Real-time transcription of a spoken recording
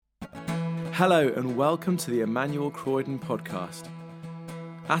Hello and welcome to the Emmanuel Croydon podcast.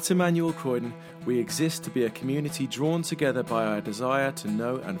 At Emmanuel Croydon, we exist to be a community drawn together by our desire to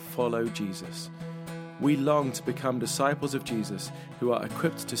know and follow Jesus. We long to become disciples of Jesus who are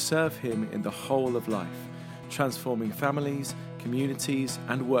equipped to serve him in the whole of life, transforming families, communities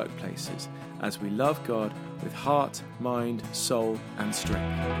and workplaces as we love God with heart, mind, soul and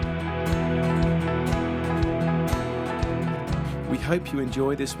strength. We hope you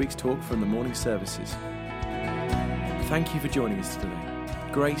enjoy this week's talk from the morning services. Thank you for joining us today.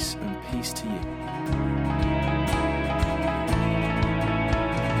 Grace and peace to you.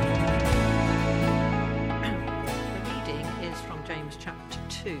 The reading is from James chapter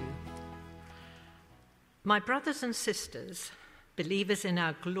 2. My brothers and sisters, believers in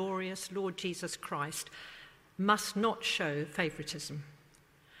our glorious Lord Jesus Christ, must not show favoritism.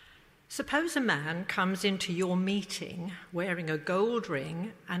 Suppose a man comes into your meeting wearing a gold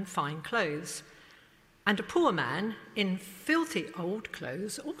ring and fine clothes, and a poor man in filthy old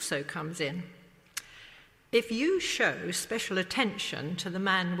clothes also comes in. If you show special attention to the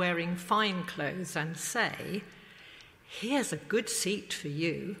man wearing fine clothes and say, "Here's a good seat for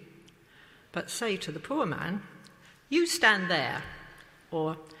you," but say to the poor man, "You stand there,"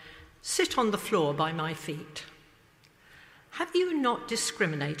 or "Sit on the floor by my feet," have you not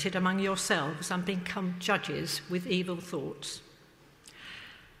discriminated among yourselves and become judges with evil thoughts?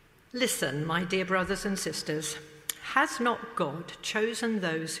 Listen, my dear brothers and sisters, has not God chosen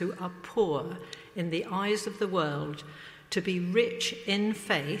those who are poor in the eyes of the world to be rich in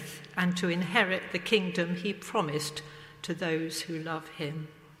faith and to inherit the kingdom he promised to those who love him?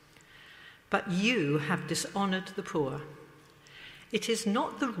 But you have dishonored the poor. It is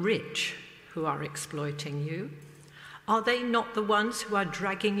not the rich who are exploiting you. Are they not the ones who are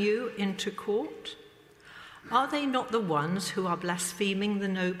dragging you into court? Are they not the ones who are blaspheming the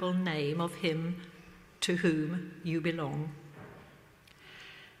noble name of him to whom you belong?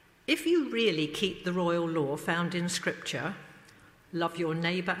 If you really keep the royal law found in Scripture, love your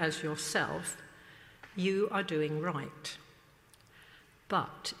neighbour as yourself, you are doing right.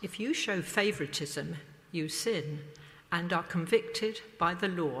 But if you show favouritism, you sin and are convicted by the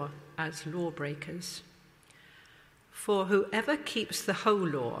law as lawbreakers. For whoever keeps the whole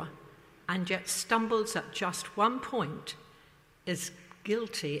law and yet stumbles at just one point is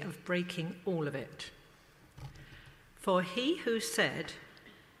guilty of breaking all of it. For he who said,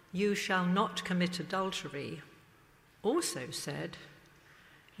 "You shall not commit adultery," also said,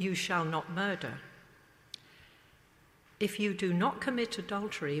 "You shall not murder." If you do not commit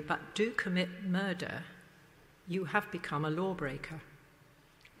adultery but do commit murder, you have become a lawbreaker.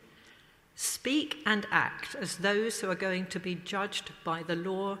 Speak and act as those who are going to be judged by the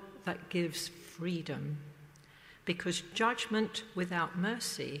law that gives freedom, because judgment without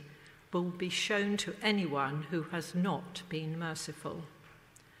mercy will be shown to anyone who has not been merciful.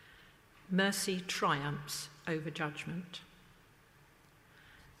 Mercy triumphs over judgment.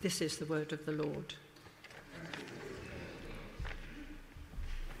 This is the word of the Lord.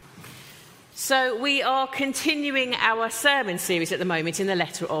 So we are continuing our sermon series at the moment in the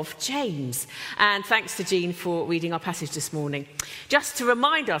letter of James. And thanks to Jean for reading our passage this morning. Just to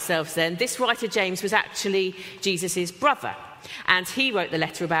remind ourselves then, this writer James was actually Jesus' brother. And he wrote the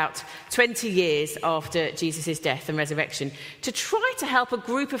letter about 20 years after Jesus' death and resurrection to try to help a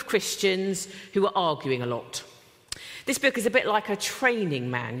group of Christians who were arguing a lot. This book is a bit like a training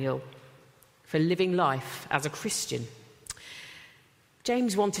manual for living life as a Christian.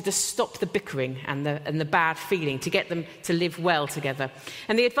 James wanted to stop the bickering and the bad feeling, to get them to live well together.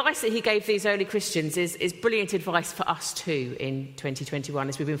 And the advice that he gave these early Christians is brilliant advice for us too in 2021,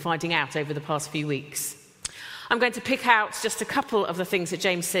 as we've been finding out over the past few weeks. I'm going to pick out just a couple of the things that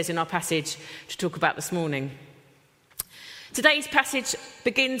James says in our passage to talk about this morning. Today's passage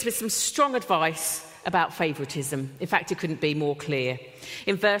begins with some strong advice about favouritism. In fact, it couldn't be more clear.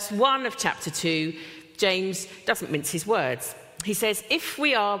 In verse 1 of chapter 2, James doesn't mince his words. He says, if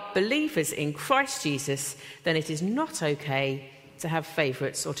we are believers in Christ Jesus, then it is not okay to have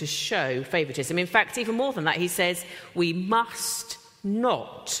favourites or to show favouritism. In fact, even more than that, he says, we must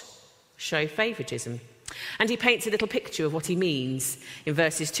not show favouritism. And he paints a little picture of what he means in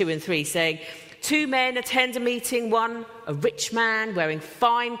verses 2 and 3, saying, 2 men attend a meeting, one a rich man wearing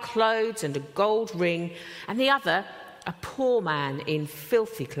fine clothes and a gold ring, and the other a poor man in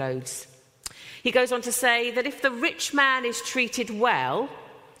filthy clothes. He goes on to say that if the rich man is treated well,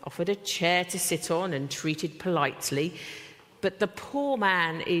 offered a chair to sit on and treated politely, but the poor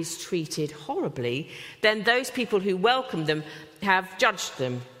man is treated horribly, then those people who welcome them have judged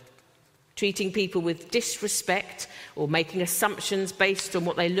them. Treating people with disrespect or making assumptions based on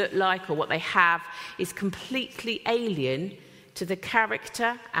what they look like or what they have is completely alien to the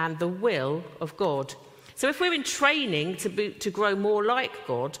character and the will of God. So if we're in training to grow more like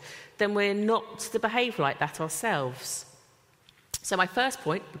God, then we're not to behave like that ourselves. So my first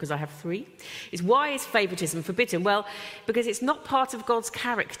point, because I have 3, is why is favouritism forbidden? Well, because it's not part of God's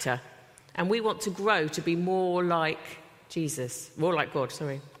character, and we want to grow to be more like God.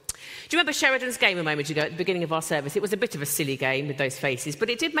 Do you remember Sheridan's game a moment ago at the beginning of our service? It was a bit of a silly game with those faces, but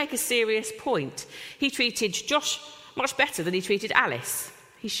it did make a serious point. He treated Josh much better than he treated Alice.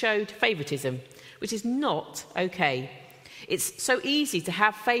 He showed favouritism, which is not okay. It's so easy to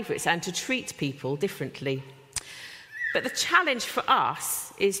have favourites and to treat people differently. But the challenge for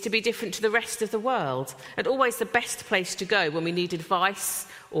us is to be different to the rest of the world. And always the best place to go when we need advice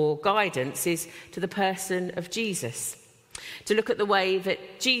or guidance is to the person of Jesus. To look at the way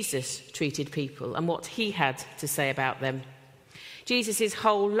that Jesus treated people and what he had to say about them. Jesus'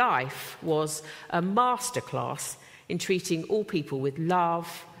 whole life was a masterclass in treating all people with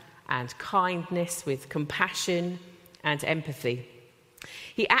love and kindness, with compassion and empathy.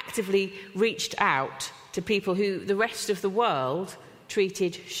 He actively reached out to people who the rest of the world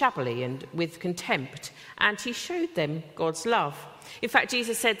treated shabbily and with contempt, and he showed them God's love. In fact,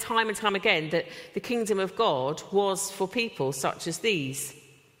 Jesus said time and time again that the kingdom of God was for people such as these.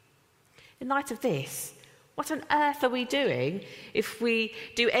 In light of this, what on earth are we doing if we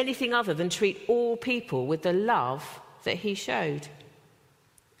do anything other than treat all people with the love that he showed?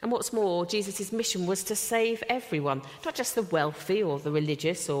 And what's more, Jesus' mission was to save everyone, not just the wealthy or the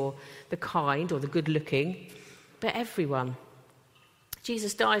religious or the kind or the good-looking, but everyone.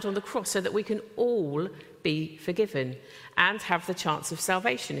 Jesus died on the cross so that we can all be forgiven and have the chance of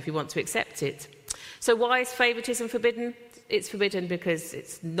salvation if we want to accept it. So why is favouritism forbidden? It's forbidden because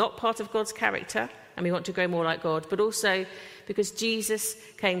it's not part of God's character and we want to grow more like God, but also because Jesus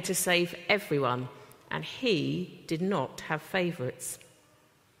came to save everyone and he did not have favourites.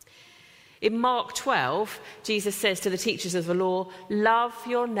 In Mark 12, Jesus says to the teachers of the law, "Love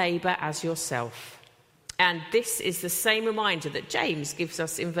your neighbour as yourself." And this is the same reminder that James gives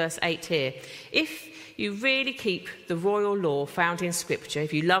us in verse 8 here. If you really keep the royal law found in Scripture,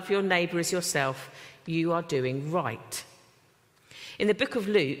 if you love your neighbour as yourself, you are doing right. In the book of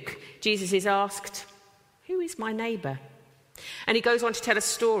Luke, Jesus is asked, "Who is my neighbour?" And he goes on to tell a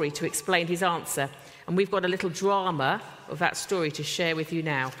story to explain his answer. And we've got a little drama of that story to share with you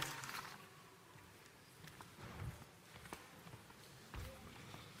now.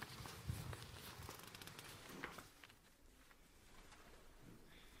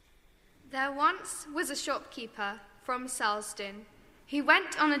 There once was a shopkeeper from Selsdon. He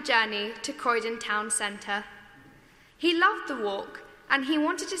went on a journey to Croydon town centre. He loved the walk and he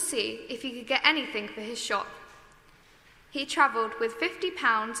wanted to see if he could get anything for his shop. He travelled with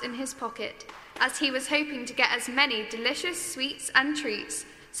 £50 in his pocket as he was hoping to get as many delicious sweets and treats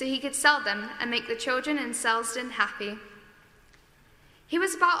so he could sell them and make the children in Selsdon happy. He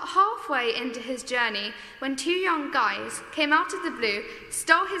was about halfway into his journey when 2 young guys came out of the blue,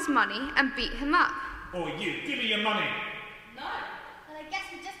 stole his money and beat him up. "Oh, you, give me your money." "No, but I guess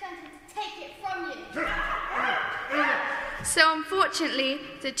we're just going to take it from you." So unfortunately,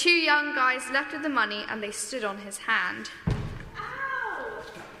 the 2 young guys left with the money and they stood on his hand. Ow!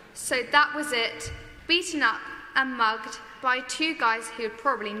 So that was it, beaten up and mugged by 2 guys he would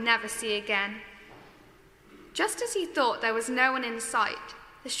probably never see again. Just as he thought there was no one in sight,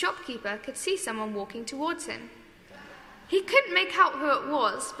 the shopkeeper could see someone walking towards him. He couldn't make out who it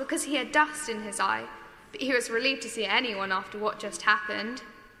was because he had dust in his eye, but he was relieved to see anyone after what just happened.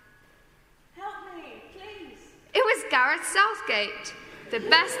 "Help me, please." It was Gareth Southgate, the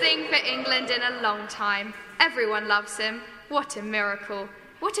best thing for England in a long time. Everyone loves him. What a miracle.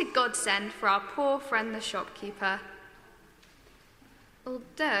 What a godsend for our poor friend the shopkeeper.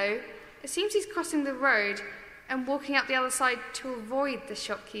 Although, it seems he's crossing the road and walking up the other side to avoid the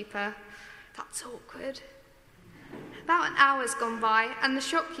shopkeeper. That's awkward. About an hour's gone by and the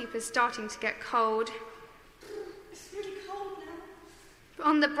shopkeeper's starting to get cold. It's really cold now. But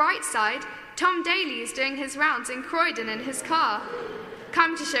on the bright side, Tom Daly is doing his rounds in Croydon in his car,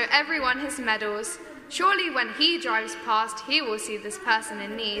 come to show everyone his medals. Surely when he drives past, he will see this person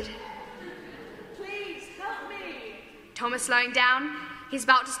in need. "Please, help me." Tom is slowing down. He's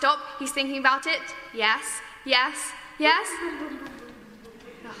about to stop. He's thinking about it. Yes, yes, yes.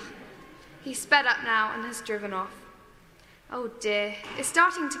 Ugh. He's sped up now and has driven off. Oh dear, it's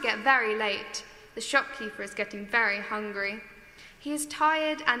starting to get very late. The shopkeeper is getting very hungry. He is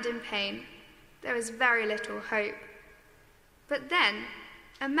tired and in pain. There is very little hope. But then,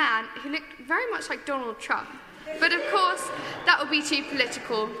 a man who looked very much like Donald Trump. But of course, that would be too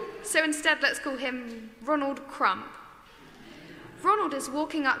political, so instead let's call him Ronald Crump. Ronald is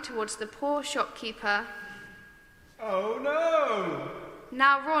walking up towards the poor shopkeeper. Oh no!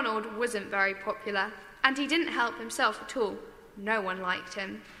 Now Ronald wasn't very popular, and he didn't help himself at all. No one liked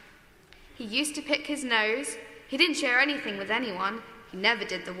him. He used to pick his nose, he didn't share anything with anyone, he never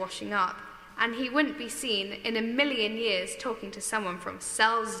did the washing up, and he wouldn't be seen in a million years talking to someone from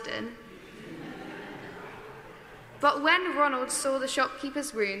Selsdon. But when Ronald saw the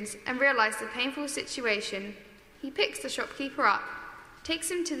shopkeeper's wounds and realised the painful situation, he picks the shopkeeper up, takes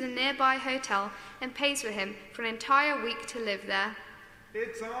him to the nearby hotel and pays for him for an entire week to live there.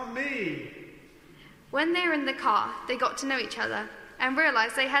 It's on me! When they were in the car, they got to know each other and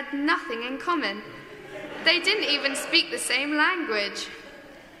realised they had nothing in common. They didn't even speak the same language.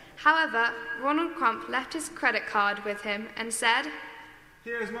 However, Ronald Crump left his credit card with him and said,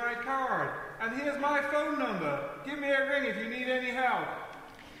 Here's my card, and here's my phone number. Give me a ring if you need any help.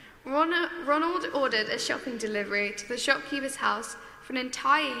 Ronald ordered a shopping delivery to the shopkeeper's house for an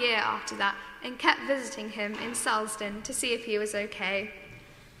entire year after that and kept visiting him in Selsdon to see if he was okay.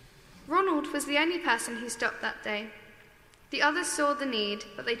 Ronald was the only person who stopped that day. The others saw the need,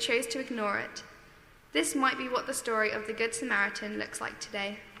 but they chose to ignore it. This might be what the story of the Good Samaritan looks like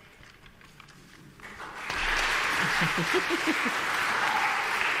today.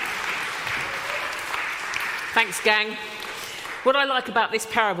 Thanks, gang. What I like about this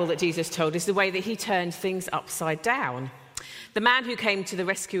parable that Jesus told is the way that he turned things upside down. The man who came to the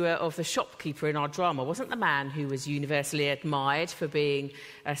rescue of the shopkeeper in our drama wasn't the man who was universally admired for being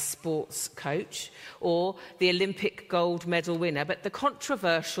a sports coach or the Olympic gold medal winner, but the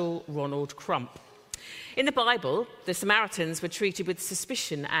controversial Ronald Crump. In the Bible, the Samaritans were treated with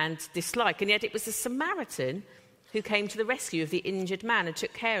suspicion and dislike, and yet it was the Samaritan who came to the rescue of the injured man and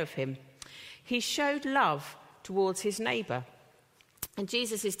took care of him. He showed love towards his neighbour. And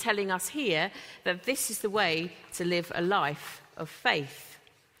Jesus is telling us here that this is the way to live a life of faith.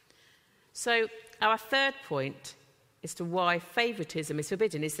 So our third point as to why favouritism is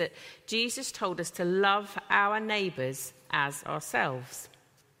forbidden is that Jesus told us to love our neighbours as ourselves.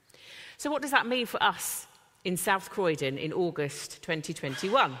 So what does that mean for us in South Croydon in August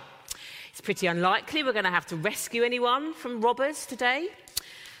 2021? It's pretty unlikely we're going to have to rescue anyone from robbers today.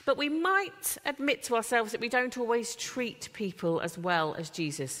 But we might admit to ourselves that we don't always treat people as well as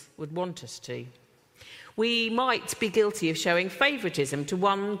Jesus would want us to. We might be guilty of showing favouritism to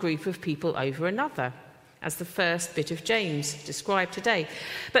one group of people over another, as the first bit of James described today.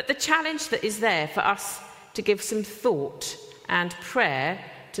 But the challenge that is there for us to give some thought and prayer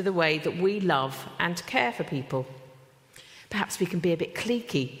to the way that we love and care for people. Perhaps we can be a bit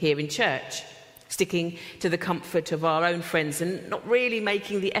cliquey here in church, sticking to the comfort of our own friends and not really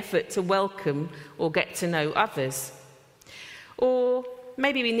making the effort to welcome or get to know others. Or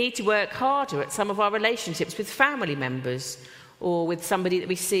maybe we need to work harder at some of our relationships with family members or with somebody that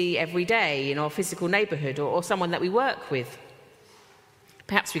we see every day in our physical neighbourhood or someone that we work with.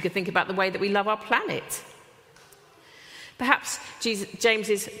 Perhaps we could think about the way that we love our planet. Perhaps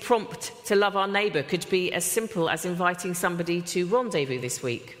James's prompt to love our neighbour could be as simple as inviting somebody to rendezvous this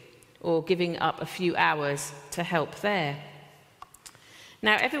week, or giving up a few hours to help there.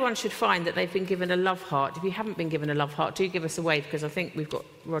 Now, everyone should find that they've been given a love heart. If you haven't been given a love heart, do give us a wave, because I think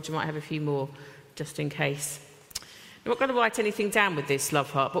Roger might have a few more, just in case. We're not going to write anything down with this love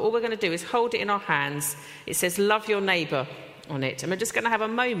heart, but all we're going to do is hold it in our hands. It says, love your neighbour on it. And we're just going to have a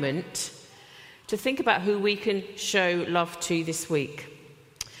moment to think about who we can show love to this week.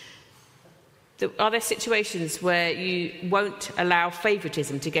 Are there situations where you won't allow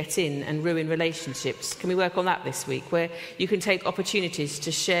favouritism to get in and ruin relationships? Can we work on that this week, where you can take opportunities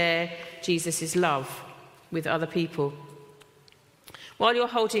to share Jesus' love with other people? While you're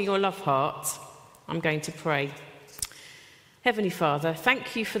holding your love heart, I'm going to pray. Heavenly Father,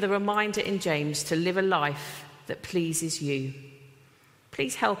 thank you for the reminder in James to live a life that pleases you.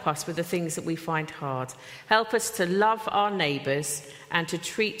 Please help us with the things that we find hard. Help us to love our neighbours and to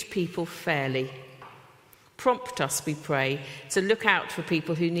treat people fairly. Prompt us, we pray, to look out for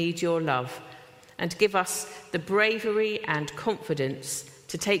people who need your love, and give us the bravery and confidence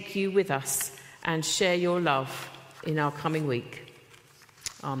to take you with us and share your love in our coming week.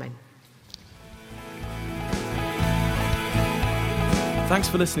 Amen. Thanks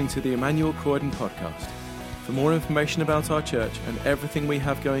for listening to the Emmanuel Croydon podcast. For more information about our church and everything we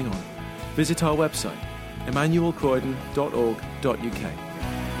have going on, visit our website,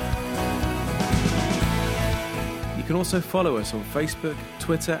 emmanuelcroydon.org.uk. You can also follow us on Facebook,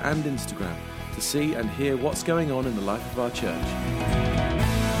 Twitter and Instagram to see and hear what's going on in the life of our church.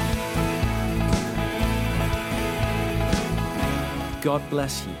 God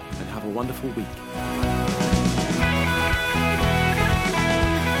bless you and have a wonderful week.